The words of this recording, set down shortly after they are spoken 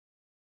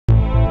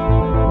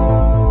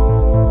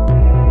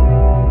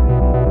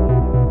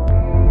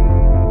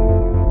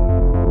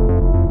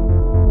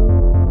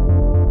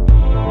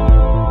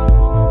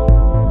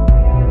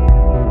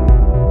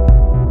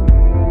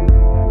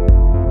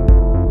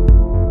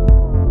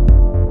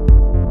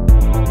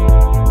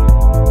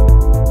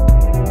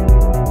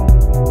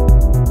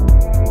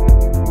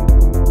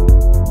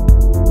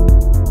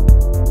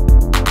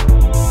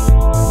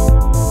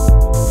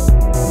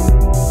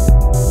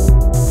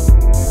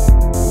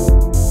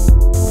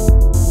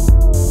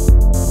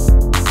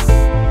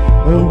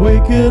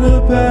Awaken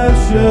a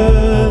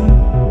passion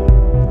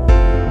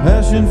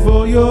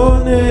for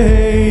your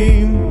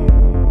name.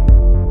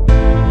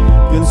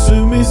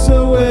 Consume me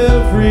so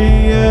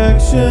every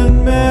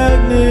action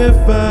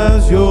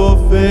magnifies your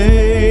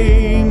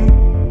fame.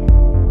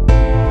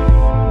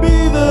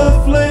 Be the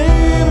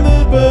flame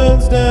that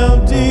burns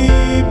down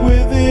deep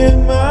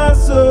within my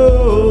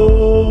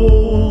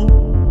soul.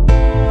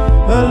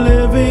 A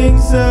living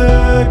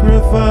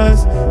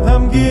sacrifice,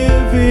 I'm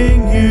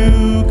giving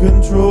you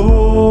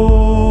control.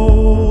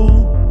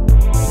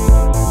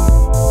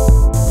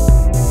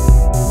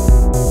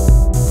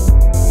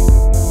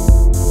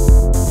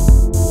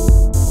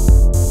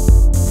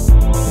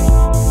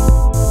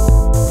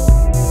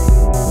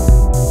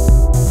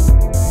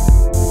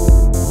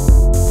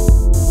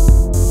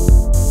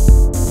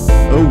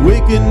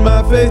 Awaken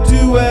my faith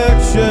to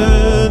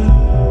action,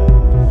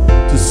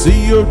 to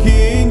see your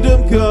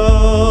kingdom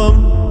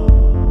come,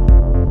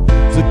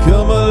 to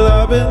come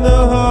alive in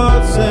the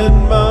hearts and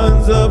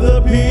minds of the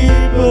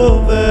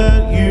people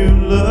that you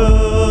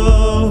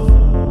love.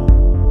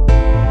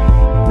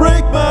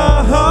 Break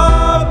my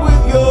heart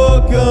with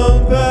your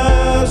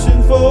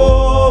compassion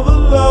for the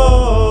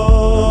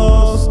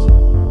lost,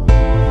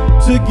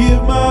 to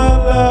give my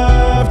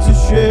life to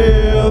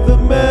share the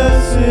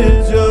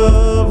message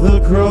of the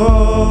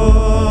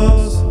cross.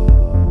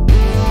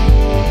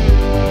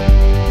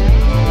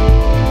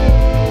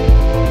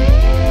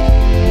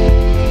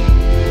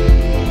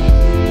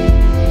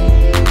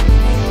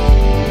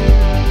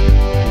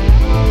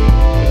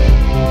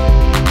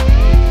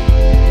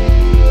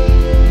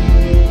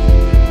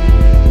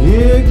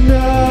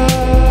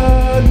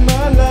 Ignite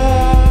my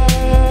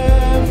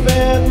life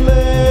and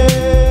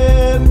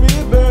let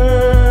me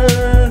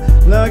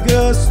burn like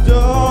a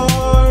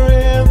star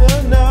in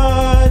the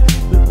night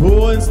that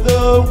points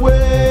the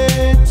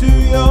way to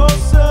your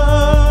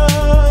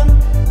sun.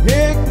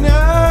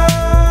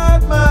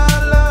 Ignite my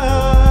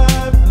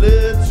life,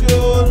 let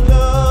your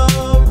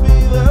love be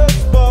the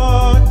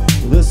spark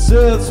that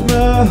sets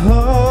my heart